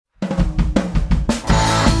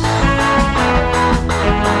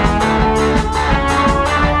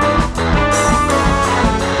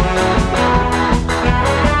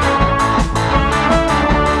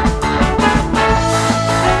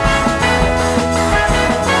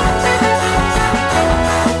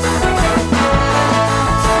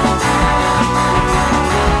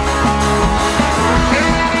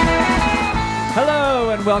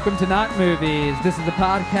welcome to Not Movies. This is the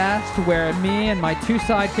podcast where me and my two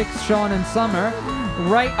sidekicks, Sean and Summer,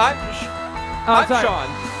 write... I'm Sean.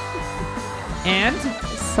 And?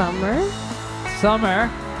 Summer,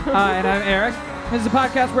 and I'm Eric. This is a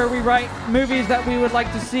podcast where we write movies that we would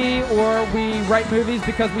like to see, or we write movies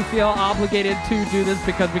because we feel obligated to do this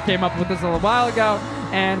because we came up with this a little while ago,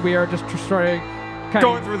 and we are just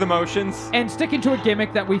Going through the motions. and sticking to a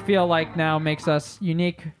gimmick that we feel like now makes us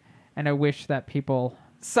unique, and I wish that people...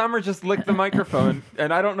 Summer just licked the microphone,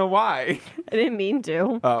 and I don't know why. I didn't mean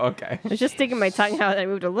to. Oh, okay. I was just sticking my tongue out and I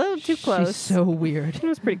moved a little too close. She's so weird. It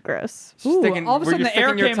was pretty gross. Ooh, all of a were sudden you the air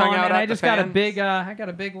sticking your came tongue on, out and at I the just got a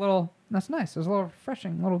fans? big, little... That's nice. It was a little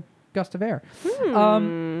refreshing, little gust of air. So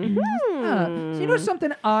you know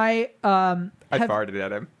something I I have... farted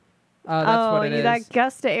at him. That's what it is. That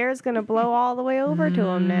gust of air is going to blow all the way over to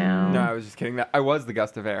him now. No, I was just kidding. I was the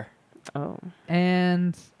gust of air. Oh.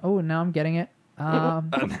 And now I'm getting it.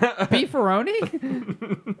 Beefaroni?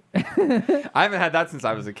 I haven't had that since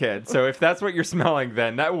I was a kid. So if that's what you're smelling,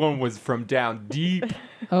 then that one was from down deep.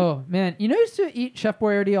 Oh man, you know who used to eat Chef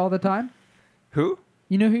Boyardee all the time? Who?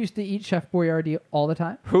 You know who used to eat Chef Boyardee all the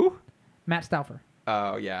time? Who? Matt Stauffer.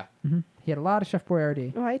 Oh, yeah. He had a lot of Chef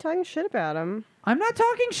Boyardee. Why are you talking shit about him? I'm not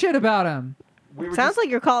talking shit about him. Sounds like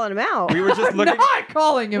you're calling him out. We were just looking. Not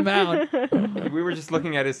calling him out. We were just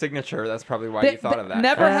looking at his signature. That's probably why you thought of that.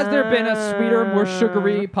 Never has there been a sweeter, more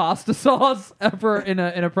sugary pasta sauce ever in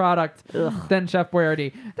a product than Chef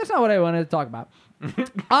Boyardee. That's not what I wanted to talk about.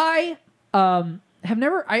 I have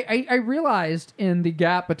never. I realized in the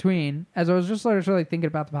gap between, as I was just sort of really thinking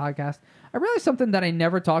about the podcast, I realized something that I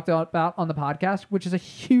never talked about on the podcast, which is a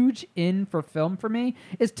huge in for film for me,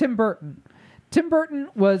 is Tim Burton. Tim Burton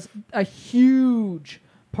was a huge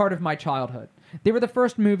part of my childhood. They were the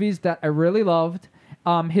first movies that I really loved.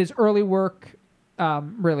 His early work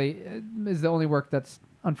really is the only work that's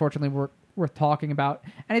unfortunately worth talking about.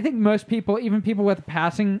 And I think most people, even people with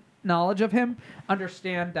passing knowledge of him,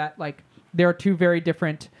 understand that like there are two very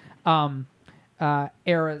different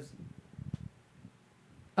eras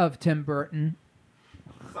of Tim Burton.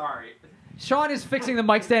 Sorry. Sean is fixing the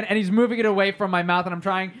mic stand and he's moving it away from my mouth, and I'm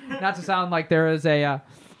trying not to sound like there is a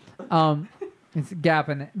it's a gap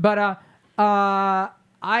in it. But I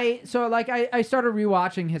started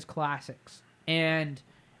rewatching his classics, and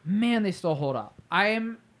man, they still hold up.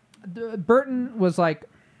 Burton was like,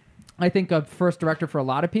 I think, a first director for a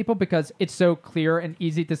lot of people because it's so clear and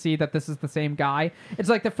easy to see that this is the same guy. It's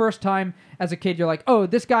like the first time as a kid you're like, oh,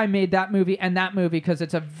 this guy made that movie and that movie, because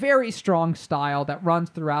it's a very strong style that runs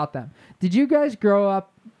throughout them. Did you guys grow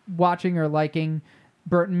up watching or liking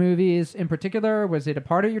Burton movies in particular? Was it a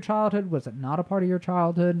part of your childhood? Was it not a part of your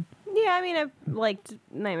childhood? Yeah, I mean, I liked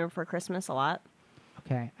Nightmare Before Christmas a lot.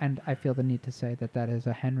 Okay, and I feel the need to say that is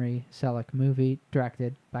a Henry Selick movie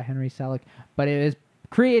directed by Henry Selick, but it is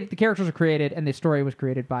created, the characters are created, and the story was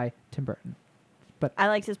created by Tim Burton. But I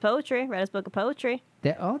liked his poetry, read his book of poetry.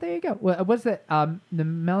 there you go. What's that? The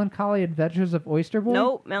Melancholy Adventures of Oyster Boy?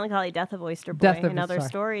 Nope, Melancholy Death of Oyster Boy and Other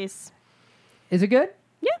Stories. Is it good?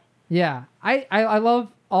 Yeah. Yeah. I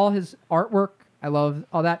love all his artwork. I love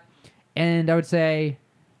all that. And I would say,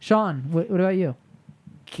 Sean, what about you?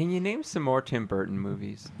 Can you name some more Tim Burton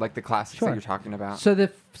movies, like the classics Sure. that you're talking about?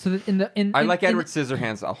 I like Edward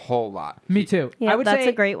Scissorhands a whole lot. Me too. Yeah, I would that's say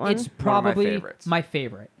a great one. It's probably One of my favorites. my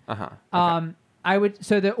favorite. Uh-huh. Okay. I would.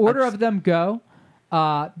 So the order of them go.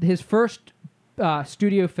 His first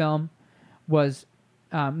studio film was,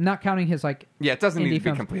 not counting his like. Yeah, it doesn't need indie to be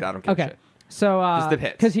films. complete. I don't give a Okay. shit. So Just the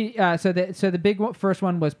hits. because he the big first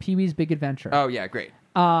one was Pee-wee's Big Adventure. Oh, yeah, great.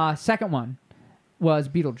 Second one was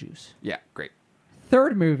Beetlejuice. Yeah, great.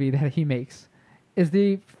 Third movie that he makes is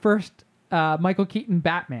the first Michael Keaton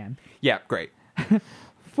Batman. Yeah, great.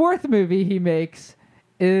 Fourth movie he makes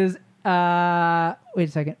is wait a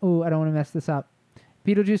second. Oh, I don't want to mess this up.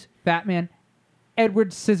 Beetlejuice, Batman,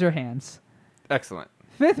 Edward Scissorhands. Excellent.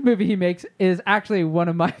 Fifth movie he makes is actually one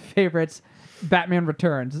of my favorites, Batman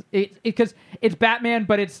Returns. Because it's Batman,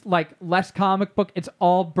 but it's like less comic book. It's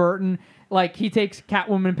all Burton. Like he takes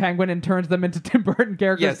Catwoman and Penguin and turns them into Tim Burton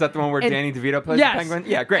characters. Yeah, is that the one where Danny DeVito plays yes. the Penguin?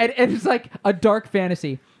 Yeah, great. And it's like a dark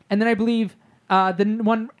fantasy. And then I believe the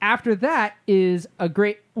one after that is a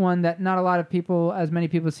great one that not as many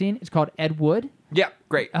people have seen. It's called Ed Wood. Yeah,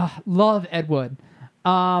 great. Love Ed Wood.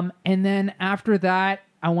 And then after that,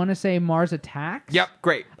 I want to say Mars Attacks. Yep,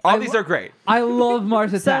 great. All these are great. I love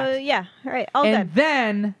Mars Attacks. So, yeah, all right, all and good.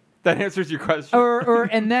 then, That answers your question.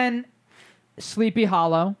 and then Sleepy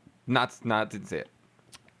Hollow. Didn't say it.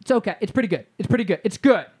 It's okay. It's pretty good. It's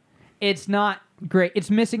good. It's not great. It's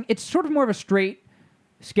missing. It's sort of more of a straight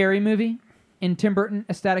scary movie. in Tim Burton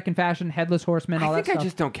aesthetic and fashion, Headless Horseman, all I that think stuff. I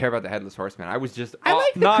just don't care about the Headless Horseman. I was just I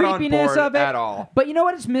like the not on creepiness board of it at all. But you know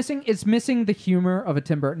what it's missing? It's missing the humor of a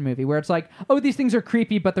Tim Burton movie where it's like, oh, these things are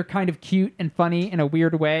creepy, but they're kind of cute and funny in a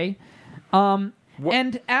weird way.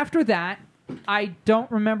 And after that, I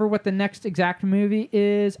don't remember what the next exact movie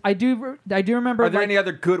is. I do remember. Are there any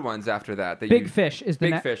other good ones after that? Big Fish is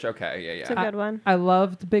the Big Fish. Okay, yeah. It's a good one. I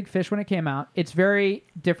loved Big Fish when it came out. It's very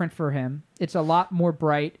different for him. It's a lot more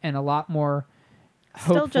bright and a lot more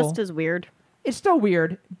hopeful. Still just as weird. It's still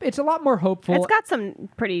weird. It's a lot more hopeful. It's got some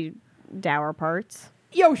pretty dour parts.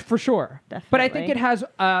 Yeah, for sure. Definitely. But I think it has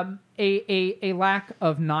a lack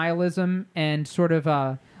of nihilism and sort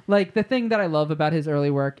of like the thing that I love about his early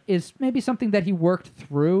work is maybe something that he worked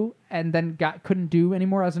through and then couldn't do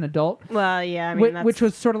anymore as an adult. Well, yeah, I mean, which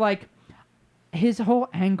was sort of like his whole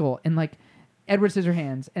angle in like Edward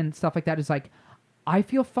Scissorhands and stuff like that is like, I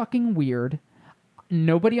feel fucking weird.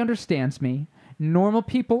 Nobody understands me. Normal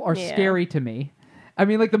people are scary to me. I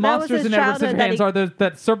mean, like the monsters in Edward Scissorhands are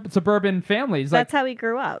those suburban families. That's like, how he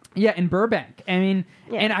grew up. Yeah, in Burbank. I mean,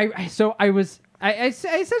 and I says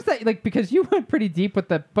that like because you went pretty deep with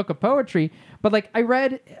the book of poetry, but like I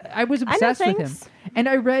was obsessed with him, and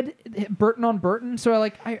I read Burton on Burton, so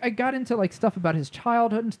I got into like stuff about his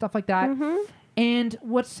childhood and stuff like that. Mm-hmm. And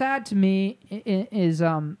what's sad to me is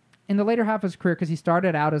in the later half of his career, because he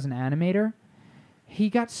started out as an animator, he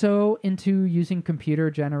got so into using computer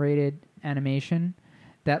generated animation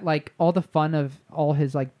that like all the fun of all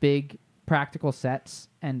his like big practical sets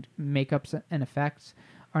and makeups and effects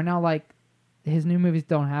are now like his new movies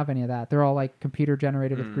don't have any of that. They're all like computer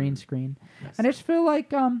generated with green screen. Yes. And I just feel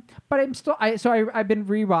like but I'm still I've been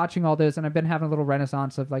rewatching all those and I've been having a little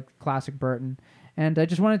renaissance of like classic Burton. And I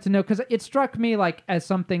just wanted to know, because it struck me like as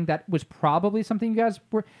something that was probably something you guys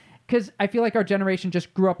were, because I feel like our generation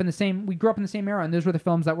just grew up in the same era, and those were the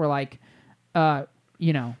films that were like, no,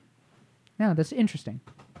 that's interesting.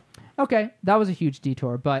 Okay, that was a huge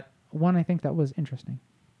detour, but one I think that was interesting.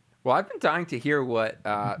 Well, I've been dying to hear what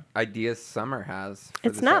ideas Summer has. For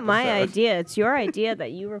It's not my idea. It's your idea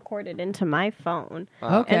that you recorded into my phone.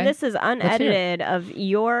 Okay. And this is unedited of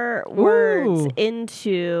your words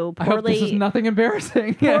into I hope poorly... this is nothing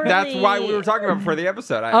embarrassing. That's why we were talking about before the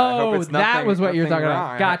episode. I hope it's nothing, that was what you were talking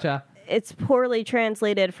wrong. about. Gotcha. It's poorly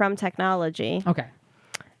translated from technology. Okay.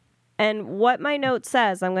 And what my note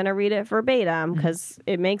says, I'm going to read it verbatim because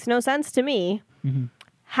it makes no sense to me. Mm-hmm.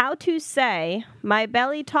 How to say, my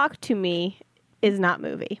belly talk to me is not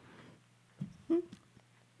movie. Are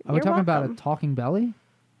we talking about a talking belly?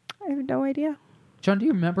 I have no idea. John, do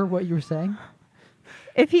you remember what you were saying?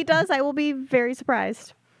 If he does, I will be very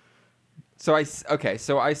surprised. So I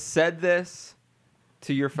said this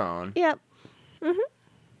to your phone. Yep. Mm-hmm.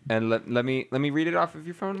 And let me read it off of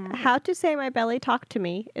your phone. How to say my belly talk to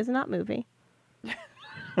me is not movie.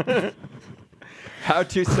 How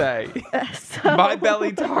to say my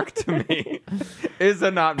belly talk to me is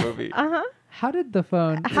a not movie. Uh-huh. How did the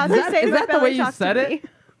phone... How to say is my that the way belly you talk said to it?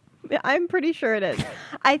 me? I'm pretty sure it is.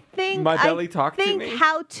 I think My belly talk to me?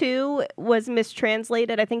 how to was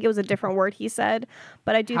mistranslated. I think it was a different word he said,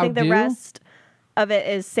 but I do How think the do? rest of it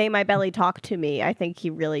is say my belly talk to me. I think he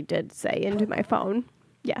really did say into my phone.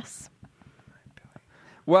 Yes.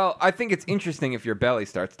 Well, I think it's interesting if your belly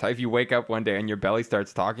starts if you wake up one day and your belly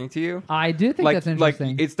starts talking to you. I do think that's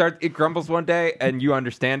interesting. Like it grumbles one day and you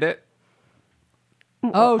understand it.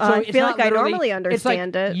 Oh, so I it's feel not like I literally- normally it's like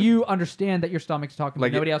understand it. You understand that your stomach's talking,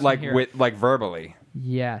 Like but nobody else like can hear. like verbally.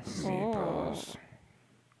 Yes. Meatballs.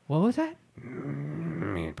 What was that?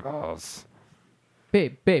 Meatballs.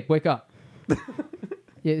 Babe, wake up.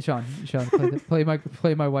 Yeah, Sean, play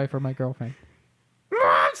my wife or my girlfriend.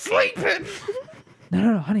 I'm sleeping.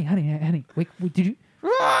 No, honey. Wait, did you?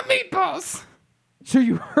 Meatballs. So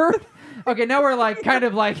you heard? Okay, now we're like kind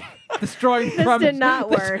of like destroying the This premise. did not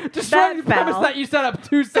work. Destroying That the premise fell. that you set up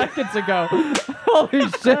 2 seconds ago. Holy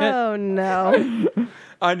shit! Oh no.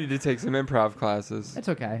 I need to take some improv classes. It's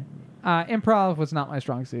okay. Improv was not my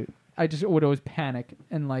strong suit. I just would always panic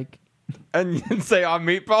and like. And you say on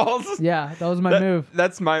meatballs. Yeah, that was my move.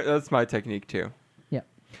 That's my technique too. Yeah,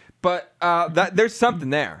 But there's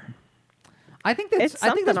something there. I think that's It's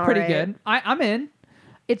pretty something good. I'm in.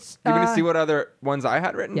 It's. You want to see what other ones I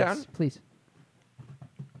had written Yes, please.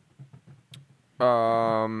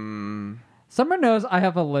 down? Summer knows I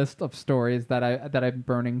have a list of stories that I'm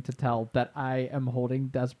burning to tell that I am holding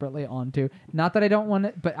desperately onto. Not that I don't want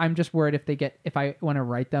it, but I'm just worried if I want to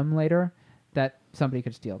write them later, that somebody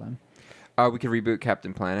could steal them. We could reboot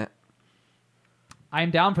Captain Planet.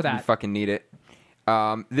 I'm down for We that. fucking need it.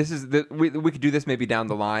 We could do this maybe down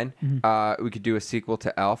the line. Mm-hmm. We could do a sequel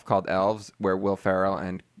to Elf called Elves, where Will Ferrell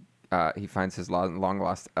and he finds his long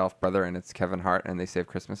lost elf brother, and it's Kevin Hart, and they save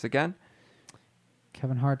Christmas again.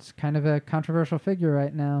 Kevin Hart's kind of a controversial figure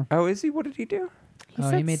right now. Oh, is he? What did he do?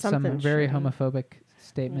 He made some something very shitty. homophobic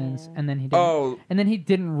statements, Yeah. and then he didn't. Oh. And then he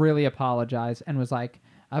didn't really apologize, and was like,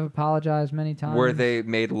 "I've apologized many times." Were they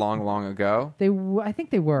made long ago? I think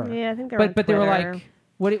they were. Yeah, I think they're on But they were Twitter. like,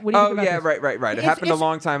 "What do you think Oh about yeah, this?" right. It It's- happened a it's-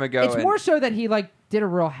 long time ago. It's and- more so that he like did a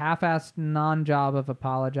real half-assed non-job of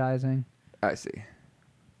apologizing. I see.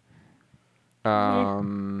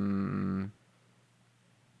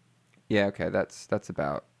 Yeah. Okay. That's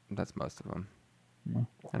most of them.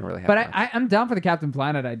 I don't really have. But much. I'm down for the Captain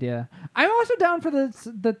Planet idea. I'm also down for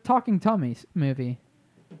the Talking Tummies movie.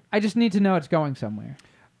 I just need to know it's going somewhere.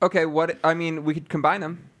 Okay. We could combine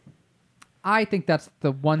them. I think that's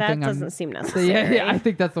the one That thing doesn't I'm. seem necessary. Yeah, I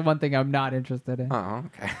think that's the one thing I'm not interested in. Oh,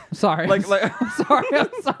 okay. Sorry. Like-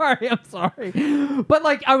 I'm sorry. But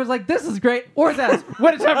like, I was like, this is great, or this,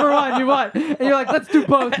 whichever one you want. And you're like, let's do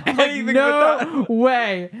both. I'm like, Anything no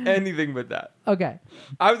way. Anything but that. Okay.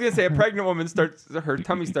 I was gonna say a pregnant woman her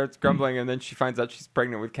tummy starts grumbling, and then she finds out she's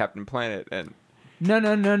pregnant with Captain Planet, and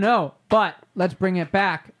No. But let's bring it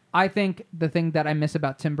back. I think the thing that I miss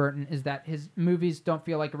about Tim Burton is that his movies don't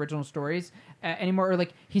feel like original stories anymore, or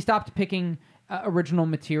like he stopped picking original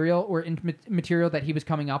material or material that he was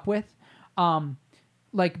coming up with.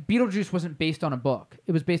 Like Beetlejuice wasn't based on a book;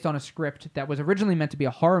 it was based on a script that was originally meant to be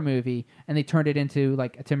a horror movie, and they turned it into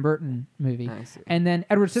like a Tim Burton movie. I see. And then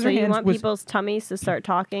Edward So you Scissorhands want was. people's tummies to start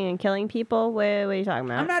talking and killing people? What are you talking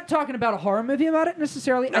about? I'm not talking about a horror movie about it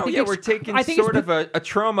necessarily. I no, think yeah, it's- we're taking I think sort it's of a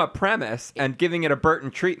trauma premise and giving it a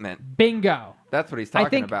Burton treatment. bingo. That's what he's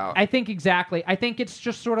talking about. I think exactly. I think it's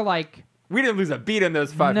just sort of like. We didn't lose a beat in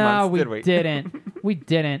those 5 No, months, we did we? didn't. We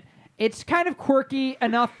didn't. It's kind of quirky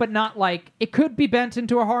enough, but not like it could be bent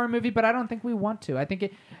into a horror movie. But I don't think we want to. I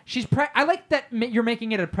think I like that you're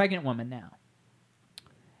making it a pregnant woman now.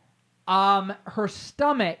 Her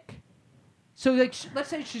stomach. So like, let's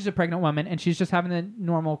say she's a pregnant woman and she's just having the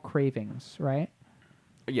normal cravings, right?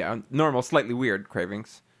 Yeah, normal, slightly weird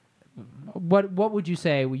cravings. What would you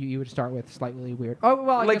say you would start with? Slightly weird. Oh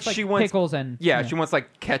well, I Like guess like she wants- pickles and Yeah, she wants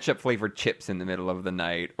like ketchup flavored chips in the middle of the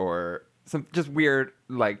night, or some just weird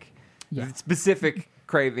like Yeah. specific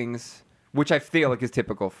cravings, which I feel like is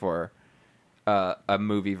typical for a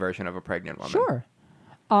movie version of a pregnant woman. Sure.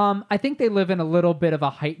 I think they live in a little bit of a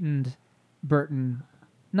heightened Burton,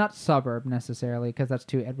 not suburb necessarily, because that's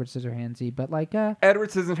too Edward Scissorhandsy, but like Edward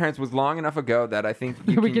Scissorhands was long enough ago that I think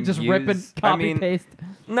you we can could just rip and use- copy paste.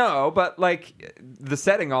 No, but like the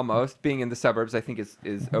setting almost being in the suburbs, I think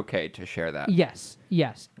is okay to share that. Yes.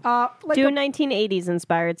 Like Do 1980s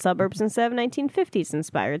inspired suburbs instead of 1950s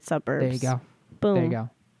inspired suburbs. there you go. Boom. There you go.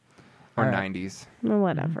 Or All right. 90s. Well,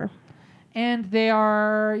 whatever. And they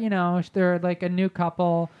are, they're like a new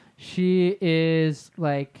couple. She is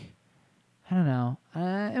like, I don't know.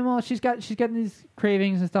 And well, she's getting these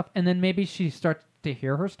cravings and stuff, and then maybe she starts to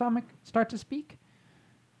hear her stomach start to speak.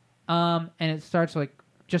 And it starts like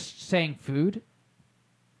just saying food.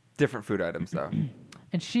 Different food items though.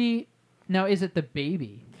 And now is it the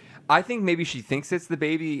baby? I think maybe she thinks it's the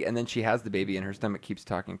baby, and then she has the baby, and her stomach keeps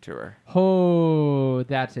talking to her. Oh,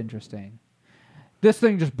 that's interesting. This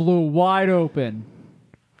thing just blew wide open.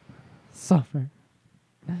 Summer.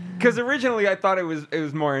 Because originally I thought it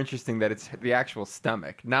was more interesting that it's the actual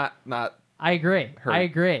stomach, not I agree. Her- I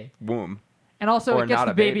agree. womb. And also, Or it gets not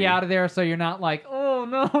the a baby baby. out of there, so you're not like, oh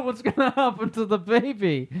no, what's gonna happen to the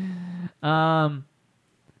baby?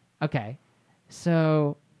 Okay,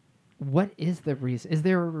 so what is the reason? Is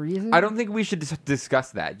there a reason? I don't think we should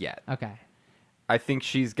discuss that yet. Okay. I think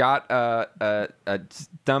she's got a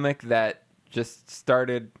stomach that just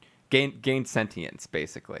gained sentience,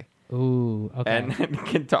 basically, Ooh. Okay. and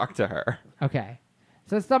can talk to her. Okay.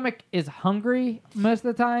 So the stomach is hungry most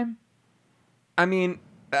of the time. I mean,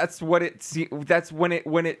 that's what that's when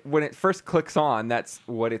it first clicks on. That's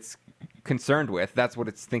what it's concerned with. That's what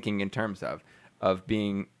it's thinking in terms of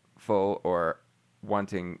being full or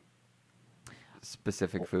wanting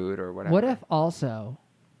specific food or whatever. What if also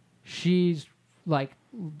she's like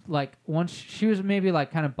once she was maybe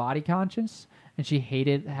like kind of body conscious and she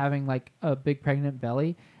hated having like a big pregnant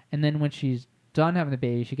belly, and then when she's done having the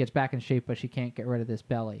baby, she gets back in shape, but she can't get rid of this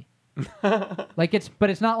belly. But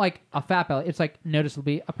it's not like a fat belly. It's like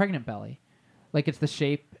noticeably a pregnant belly. Like it's the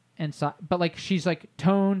shape and size, but like she's like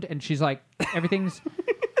toned and she's like everything's.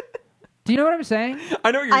 Do you know what I'm saying?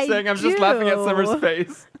 I know what you're I saying. I'm just laughing at do. Summer's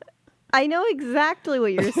face. I know exactly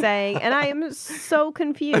what you're saying, and I am so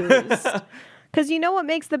confused. Because you know what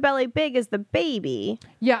makes the belly big is the baby.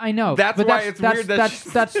 Yeah, I know. That's but why it's weird that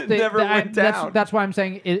she never went down. That's why I'm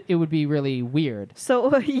saying it would be really weird.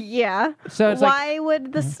 So, yeah. So it's why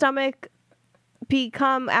would the stomach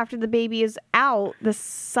become, after the baby is out, the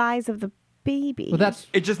size of the baby? Well,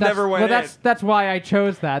 It just never went Well, in. that's why I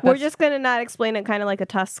chose that. We're That's- just going to not explain it kind of like a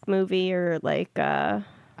Tusk movie or like...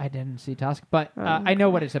 I didn't see Tusk, but I know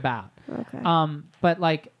what it's about. Okay. But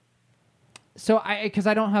like, so because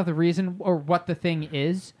I don't have the reason or what the thing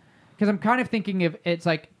is, because I'm kind of thinking of it's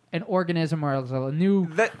like an organism or it's a new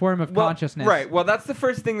form of consciousness. Right. Well, that's the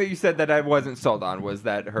first thing that you said that I wasn't sold on was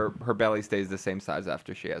that her belly stays the same size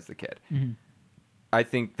after she has the kid. Mm-hmm. I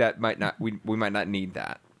think that might not we might not need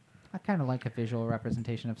that. I kind of like a visual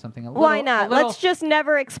representation of something. A little, Why not? a little- Let's just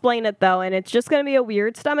never explain it, though, and it's just going to be a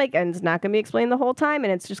weird stomach, and it's not going to be explained the whole time,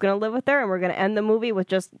 and it's just going to live with her, and we're going to end the movie with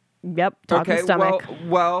just, talking Okay. stomach.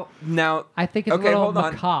 Well, now I think it's a okay. little Hold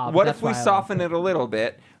on. macabre. What That's if we why I soften liked it a little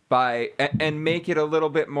bit and make it a little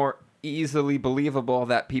bit more easily believable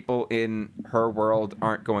that people in her world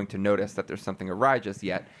aren't going to notice that there's something awry just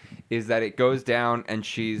yet? Is that it goes down and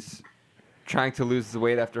she's trying to lose the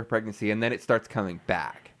weight after her pregnancy, and then it starts coming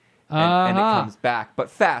back. And it comes back, but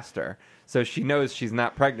faster. So she knows she's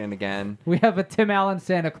not pregnant again. We have a Tim Allen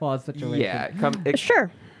Santa Claus situation. Yeah, Sure.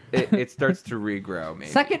 it starts to regrow. Maybe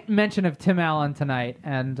Second mention of Tim Allen tonight,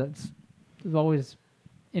 and it's always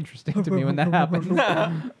interesting to me when that happens.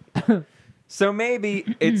 So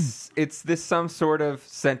maybe it's this some sort of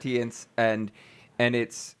sentience, and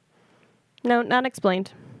it's No, not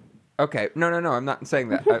explained. okay. No. I'm not saying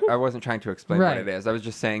that. I wasn't trying to explain Right. what it is. I was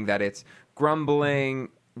just saying that it's grumbling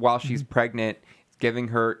while she's pregnant. It's giving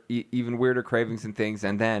her even weirder cravings and things.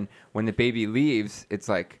 And then when the baby leaves, it's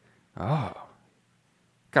like, oh,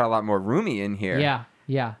 got a lot more roomy in here.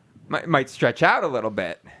 Yeah. Might stretch out a little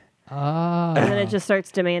bit. Oh. And then it just starts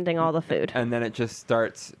demanding all the food. And then it just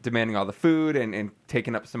starts demanding all the food and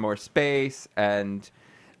taking up some more space. And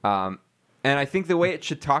I think the way it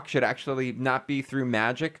should talk should actually not be through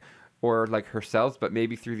magic or like her cells, but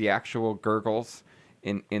maybe through the actual gurgles.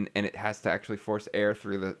 And it has to actually force air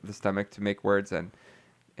through the stomach to make words. And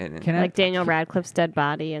Can I- Like Daniel Radcliffe's Dead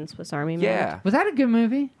Body and Swiss Army Man. yeah. Was that a good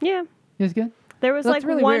movie? Yeah. It was good. There was That's like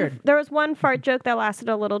really one. weird. There was one fart joke that lasted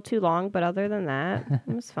a little too long, but other than that,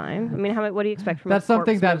 it was fine. I mean, what do you expect from That's a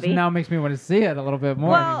something corpse that movie? now makes me want to see it a little bit more.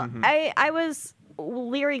 Well, I was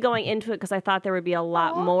leery going into it because I thought there would be a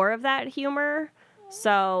lot more of that humor.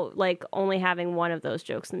 So, like, only having one of those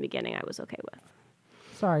jokes in the beginning, I was okay with.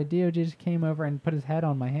 Sorry, Dio just came over and put his head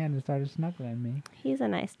on my hand and started snuggling me. He's a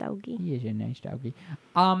nice doggy. He is a nice doggy.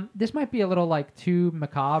 This might be a little like too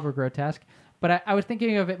macabre or grotesque, but I was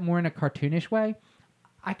thinking of it more in a cartoonish way.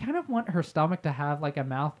 I kind of want her stomach to have like a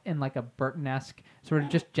mouth in like a Burton-esque sort of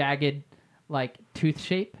just jagged like tooth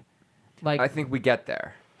shape. Like I think we get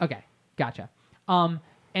there. okay, gotcha. And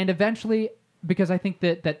eventually, because I think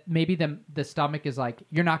that maybe the stomach is like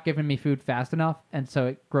you're not giving me food fast enough, and so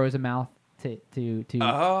it grows a mouth to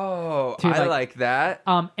Oh, to, I like- like that.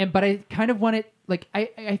 but I kind of want it like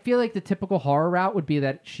I feel like the typical horror route would be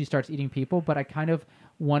that she starts eating people, but I kind of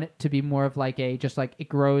want it to be more of like a just like it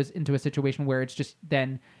grows into a situation where it's just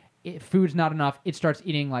then food's not enough. It starts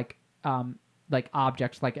eating like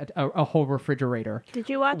objects like a whole refrigerator. Did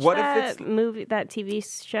you watch What if that it's- movie, that TV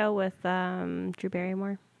show with Drew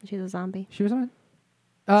Barrymore? She's a zombie. She was on it.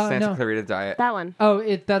 Santa No. Clarita Diet. That one. Oh,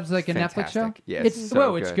 that's like a It's Netflix show. fantastic. Yeah, it's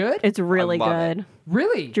so it's good. good. It's really love it. good.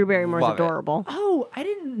 Really. Drew Barrymore's Love it. adorable. Oh, I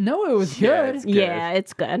didn't know it was Yeah, good. it's good. Yeah,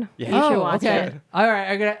 it's good. Yeah. You should Oh, watch okay. it. All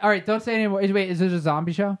right, all right. Don't say anymore. Wait, is this a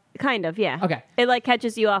zombie show? Kind of, yeah. Okay. It like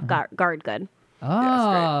catches you off guard good.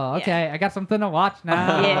 Oh, great. okay. I got something to watch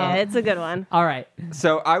now. Yeah, it's a good one. All right.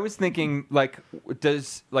 So I was thinking, like,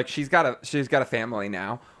 she's got a family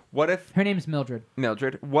now. What if Her name's Mildred.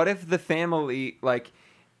 Mildred? What if the family, like,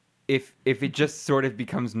 if it just sort of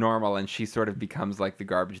becomes normal and she sort of becomes like the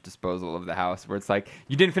garbage disposal of the house, where it's like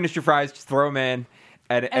you didn't finish your fries, just throw them in,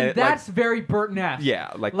 and that's very Burton-esque.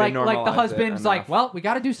 yeah, like they like the normalize it husband's like, enough. well, we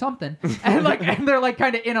got to do something, and they're like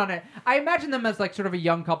kind of in on it. I imagine them as like sort of a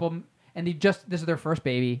young couple, and this is their first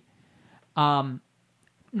baby. No,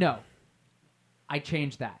 I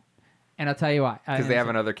changed that, and I'll tell you why. because they have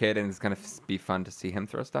another kid and it's gonna be fun to see him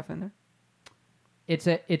throw stuff in there.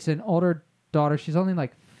 It's an older daughter. She's only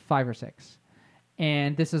like 5 or 6,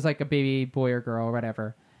 and this is like a baby boy or girl or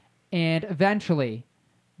whatever. And eventually,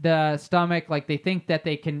 the stomach, like they think that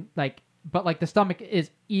they can like, but like the stomach is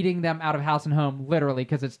eating them out of house and home literally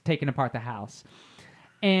because it's taking apart the house.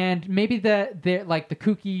 And maybe the like the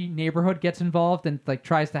kooky neighborhood gets involved and like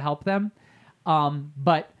tries to help them.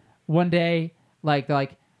 But one day, like they're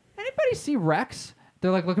like, anybody see Rex?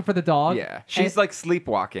 They're like looking for the dog. Yeah, she's like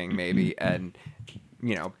sleepwalking maybe, and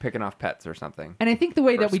picking off pets or something. And I think the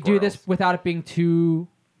way Or that we do this squirrels. without it being too,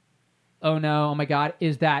 oh no, oh my god,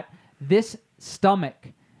 is that this stomach,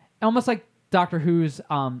 almost like Doctor Who's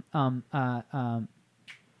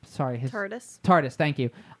sorry, his TARDIS, thank you.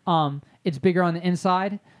 It's bigger on the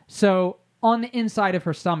inside. So on the inside of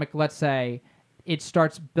her stomach, let's say, it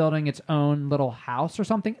starts building its own little house or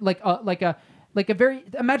something,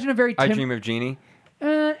 imagine a very I Dream of Jeannie.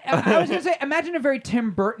 I was gonna say, imagine a very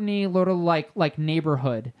Tim Burton-y little like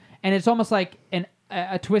neighborhood, and it's almost like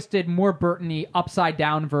a twisted, more Burton-y, upside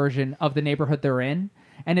down version of the neighborhood they're in,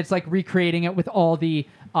 and it's like recreating it with all the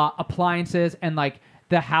appliances and like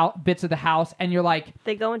the bits of the house, and you're like,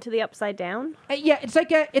 They go into the upside down? yeah, it's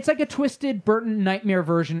like a twisted Burton nightmare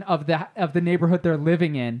version of the neighborhood they're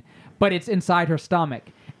living in, but it's inside her stomach,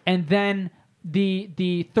 and then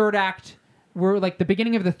the third act, where like the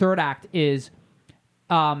beginning of the third act is.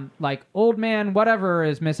 Like old man whatever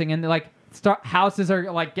is missing, and like houses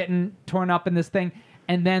are like getting torn up in this thing,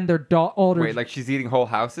 and then their older. Wait, like she's eating whole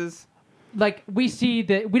houses? Like we see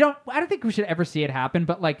that I don't think we should ever see it happen,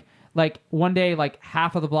 but like one day like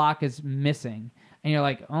half of the block is missing, and you're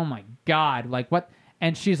like, oh my god, like what?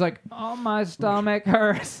 And she's like, oh, my stomach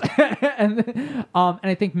hurts, and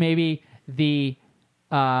I think maybe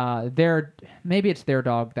maybe it's their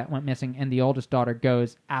dog that went missing, and the oldest daughter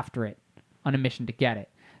goes after it on a mission to get it.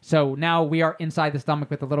 So now we are inside the stomach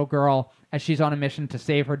with the little girl as she's on a mission to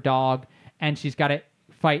save her dog, and she's got to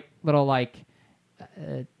fight little like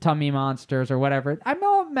tummy monsters or whatever. I'm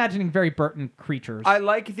all imagining very Burton creatures. I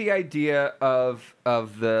like the idea of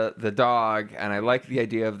the dog, and I like the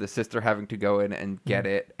idea of the sister having to go in and get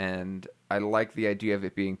it, and I like the idea of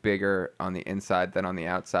it being bigger on the inside than on the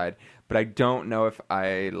outside, but I don't know if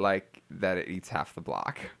I like that it eats half the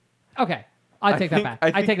block. Okay. I take that back.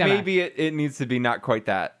 I think take that maybe back. it needs to be not quite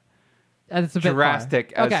that It's a bit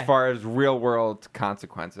drastic far. as far as real world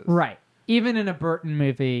consequences. Right. Even in a Burton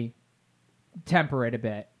movie, temper it a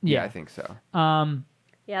bit. Yeah, I think so.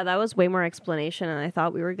 Yeah, that was way more explanation than I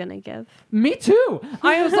thought we were going to give. Me too.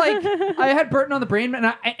 I was like, I had Burton on the brain,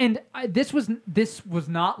 and this was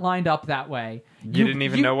not lined up that way. You didn't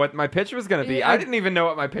even know what my pitch was going to be. I didn't even know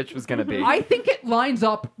what my pitch was going to be. I think it lines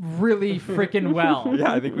up really freaking well.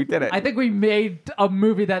 Yeah, I think we did it. I think we made a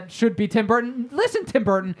movie that should be Tim Burton. Listen, Tim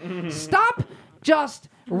Burton, stop just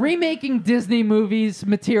remaking Disney movies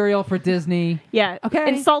material for Disney. Yeah. Okay.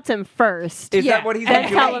 Insult him first. Is that what he's Then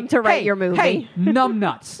doing? tell him to write your movie. Hey,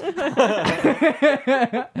 numbnuts.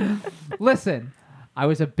 Listen, I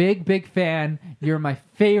was a big fan. You're my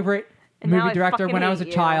favorite And now movie I director fucking when I was a hate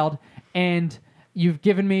you. child, and you've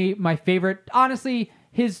given me my favorite. Honestly,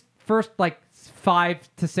 his first like 5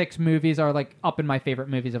 to 6 movies are like up in my favorite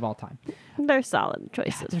movies of all time. They're solid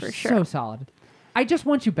choices They're for sure. so solid. I just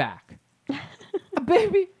want you back,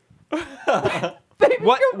 baby. Baby,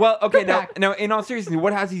 What? go- Well, okay. go back. Now, in all seriousness,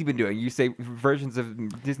 what has he been doing? You say versions of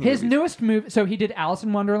Disney. His movies. newest movie. So he did Alice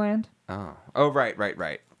in Wonderland. Oh, right.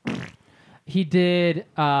 He did.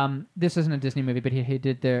 This isn't a Disney movie, but he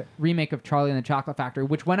did the remake of Charlie and the Chocolate Factory.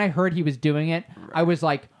 Which, when I heard he was doing it, I was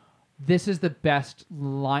like, "This is the best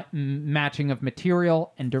matching of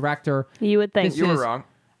material and director." You would think. This You were is- wrong.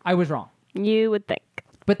 I was wrong. You would think.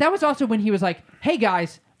 But that was also when he was like, "Hey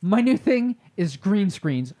guys, my new thing is green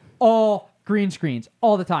screens. All green screens,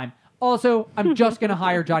 all the time. Also, I'm just going to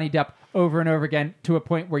hire Johnny Depp over and over again to a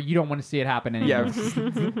point where you don't want to see it happen anymore."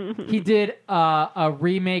 Yeah. He did a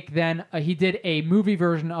remake then. He did a movie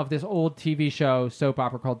version of this old TV show, soap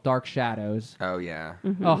opera called Dark Shadows. Oh yeah.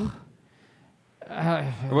 Ugh.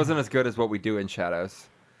 It wasn't as good as What We Do in Shadows.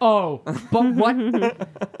 Oh, but what?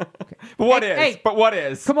 But what Hey, is? hey. But what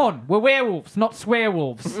is? Come on, we're werewolves, not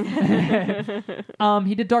swearwolves.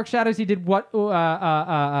 He did Dark Shadows. He did what?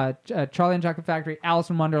 Charlie and the Chocolate Factory, Alice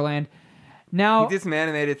in Wonderland. Now He did some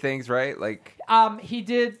animated things, right? Like he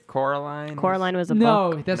did. Coraline. Coraline was a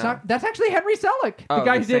No, book. that's No. not. That's actually Henry Selick, the Oh,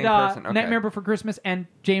 guy the who did same person. Okay. Nightmare Before Christmas and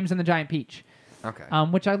James and the Giant Peach. Okay.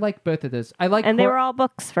 Which I like both of those. I like. And they were all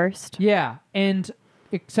books first. Yeah, and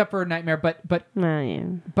except for Nightmare, but Yeah.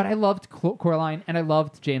 I loved Coraline and I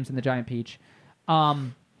loved James and the Giant Peach.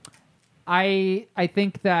 I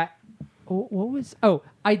think that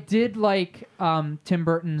I did like Tim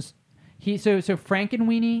Burton's. So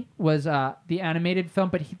Frankenweenie was the animated film,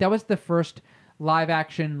 but that was the first live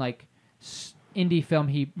action like indie film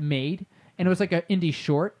he made, and it was like an indie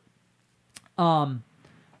short.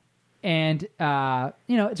 And it's a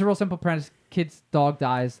real simple premise. Kid's dog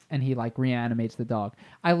dies, and he like reanimates the dog.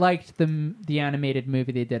 I liked the animated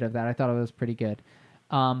movie they did of that. I thought it was pretty good.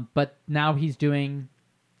 But now he's doing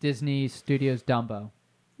Disney Studios Dumbo.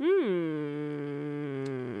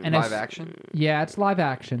 And Live action? Yeah, it's live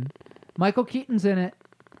action. Michael Keaton's in it.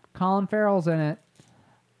 Colin Farrell's in it.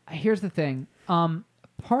 Here's the thing.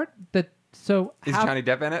 Is Johnny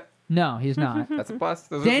Depp in it? No, he's not. That's a plus.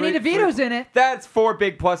 Those are Danny three- DeVito's in it. That's 4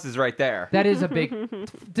 big pluses right there. That is a big.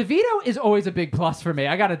 DeVito is always a big plus for me.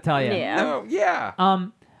 I got to tell you. Yeah. No, yeah.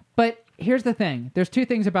 But here's the thing. There's 2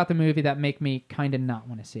 things about the movie that make me kind of not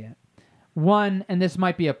want to see it. One, and this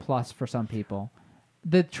might be a plus for some people,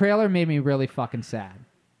 the trailer made me really fucking sad.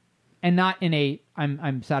 And not in a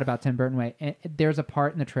I'm sad about Tim Burton way. There's a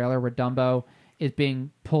part in the trailer where Dumbo is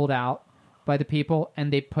being pulled out by the people,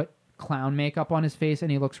 and they put clown makeup on his face, and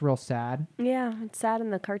he looks real sad. Yeah, it's sad in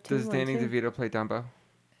the cartoon. Does Danny DeVito play Dumbo?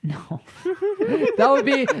 No, that would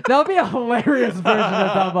be a hilarious version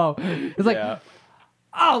of Dumbo. It's like,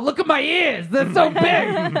 oh, look at my ears, they're so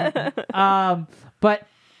big. But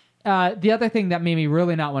the other thing that made me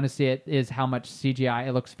really not want to see it is how much CGI.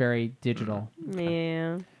 It looks very digital.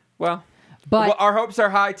 Yeah. Well, But our hopes are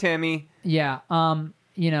high, Tammy. yeah,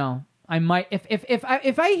 I might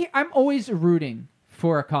I'm always rooting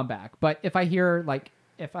for a comeback, but if I hear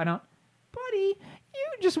if I don't, buddy, you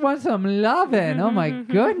just want some loving. Oh my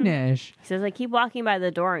goodness. He says, I keep walking by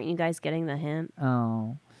the door. Aren't you guys getting the hint?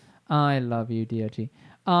 Oh, I love you,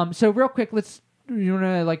 DOG. So real quick, you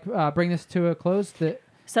want to bring this to a close?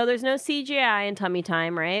 So there's no CGI in Tummy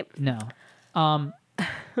Time, right? No.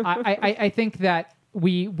 I think that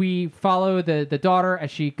we follow the daughter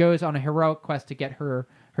as she goes on a heroic quest to get her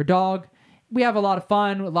dog. We have a lot of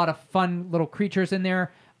fun little creatures in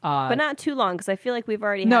there. But not too long, because I feel like we've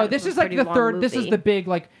already No, had this a is like pretty the long third. movie. This is the big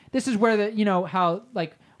this is where how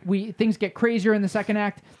things get crazier in the second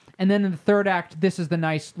act. And then in the third act, this is the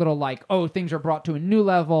nice little things are brought to a new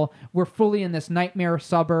level. We're fully in this nightmare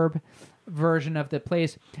suburb version of the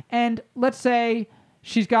place. And let's say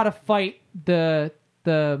she's got to fight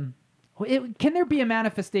can there be a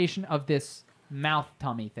manifestation of this mouth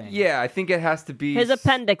tummy thing? Yeah, I think it has to be... His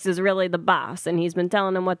appendix is really the boss, and he's been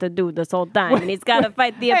telling him what to do this whole time, and he's got to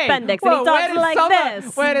fight the appendix, and he talks like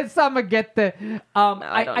this. Where did Summer get the... I don't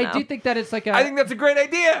I know. do think that it's like I think that's a great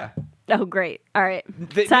idea. Oh, great. All right.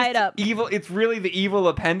 Tie it up. Evil. It's really the evil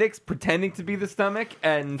appendix pretending to be the stomach,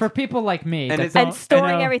 and for people like me And that it's- don't- And storing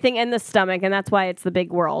I know- everything in the stomach, and that's why it's the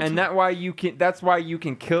big world. that's why you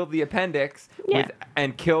can kill the appendix Yeah.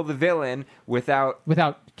 and kill the villain without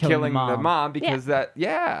killing the mom because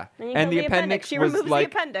Yeah. and kill the the appendix. appendix She was removes the like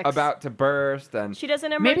appendix. about to burst, and She does an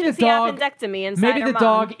Maybe the emergency dog- appendectomy inside Maybe her the mom.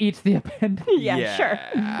 dog eats the appendix. Yeah, sure.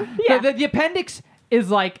 So the appendix is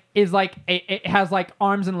it has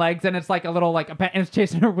arms and legs, and it's like a little and it's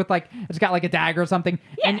chasing her with it's got a dagger or something,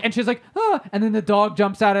 and she's like, oh, and then the dog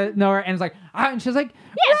jumps out of nowhere and is like, ah, and she's like,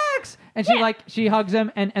 Rex, and she hugs him,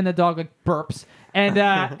 and the dog burps, and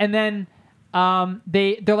and then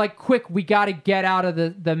they're like, quick, we got to get out of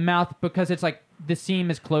the mouth because it's the seam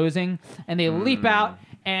is closing, and they leap out,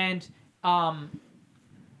 and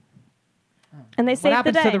And they what save the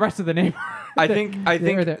happens day. to the rest of the neighborhood? I think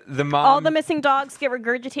the mom. All the missing dogs get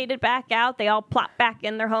regurgitated back out. They all plop back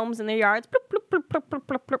in their homes and their yards. Bloop, bloop, bloop, bloop,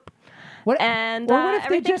 bloop, bloop. What, And, or what if they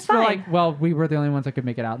everything's just were fine. well, we were the only ones that could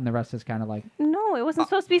make it out, and the rest is kind of No, it wasn't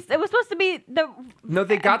supposed to be. It was supposed to be the. No,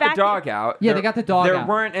 they got the back- dog out. Yeah, they got the dog There out.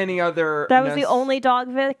 weren't any other. That was the only dog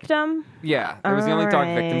victim. Yeah, that was the only dog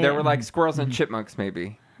victim. There were Alright. squirrels and chipmunks,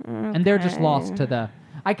 maybe. and they're just lost to the.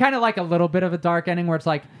 I kind of like a little bit of a dark ending where it's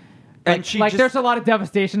And she just- there's a lot of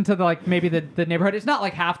devastation to the maybe the neighborhood. It's not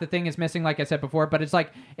half the thing is missing, like I said before, but it's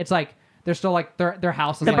they're still their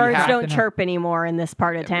house is The birds half don't in a- chirp anymore in this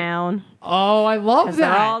part of town Oh, I love because they're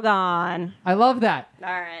that. all gone. I love that. All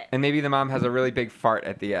right, And maybe the mom has a really big fart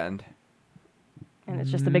at the end. and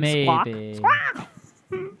it's just a big squawk. Maybe. Squawk!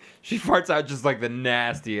 She farts out just the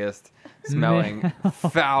nastiest smelling,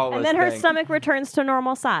 foulest And then her thing. stomach returns to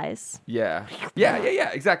normal size. Yeah,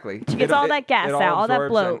 exactly. She gets all that gas out, all that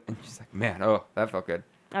bloat. And she's like, man, oh, that felt good.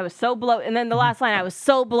 I was so bloated. And then the last line, I was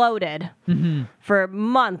so bloated for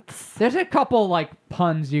months. There's a couple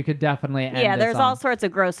puns you could definitely end Yeah, this there's on. all sorts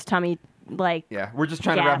of gross tummy, Yeah, we're just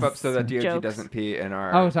trying to wrap up so that Gas DOG jokes. doesn't pee in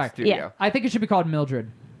our Oh, sorry. studio. Yeah. I think it should be called Mildred.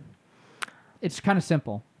 It's kind of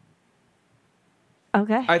simple.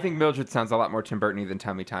 Okay. I think Mildred sounds a lot more Tim Burton-y than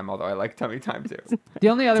Tummy Time, although I like Tummy Time too. The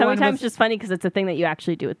only other Tummy one time's was just funny because it's a thing that you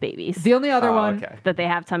actually do with babies. the only other Oh, one. okay. That they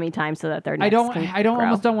have tummy time so that their I necks don't. can I don't grow.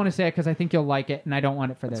 almost don't want to say it because I think you'll like it, and I don't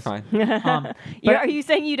want it for It's this. fine. But- Are you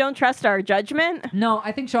saying you don't trust our judgment? No,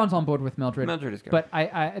 I think Sean's on board with Mildred. Mildred is good. But I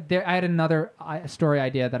had another story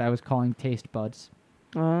idea that I was calling Taste Buds.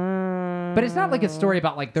 But it's not like a story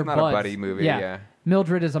about their It's not buds. a buddy movie, yeah.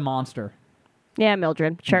 Mildred is a monster. Yeah,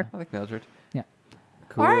 Mildred. Sure. I like Mildred. Yeah.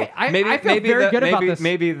 Cool. All right. I feel very good about this.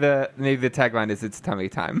 Maybe the tagline is "It's tummy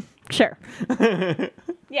time." Sure.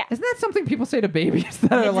 Yeah. Isn't that something people say to babies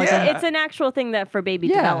that are like? Yeah. It's an actual thing that for baby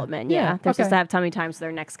Yeah. development. Yeah. Yeah. They're Okay. supposed to have tummy time so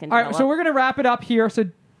their necks can All develop. right, so we're gonna wrap it up here. So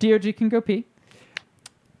DOG can go pee.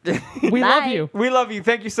 We love Bye. you. We love you.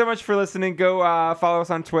 Thank you so much for listening. Go follow us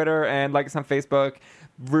on Twitter and like us on Facebook.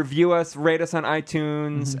 Review us, rate us on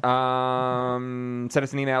iTunes. Send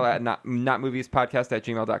us an email at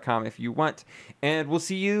notmoviespodcast@gmail.com if you want. And we'll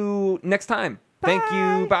see you next time. Thank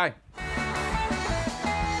you. Bye.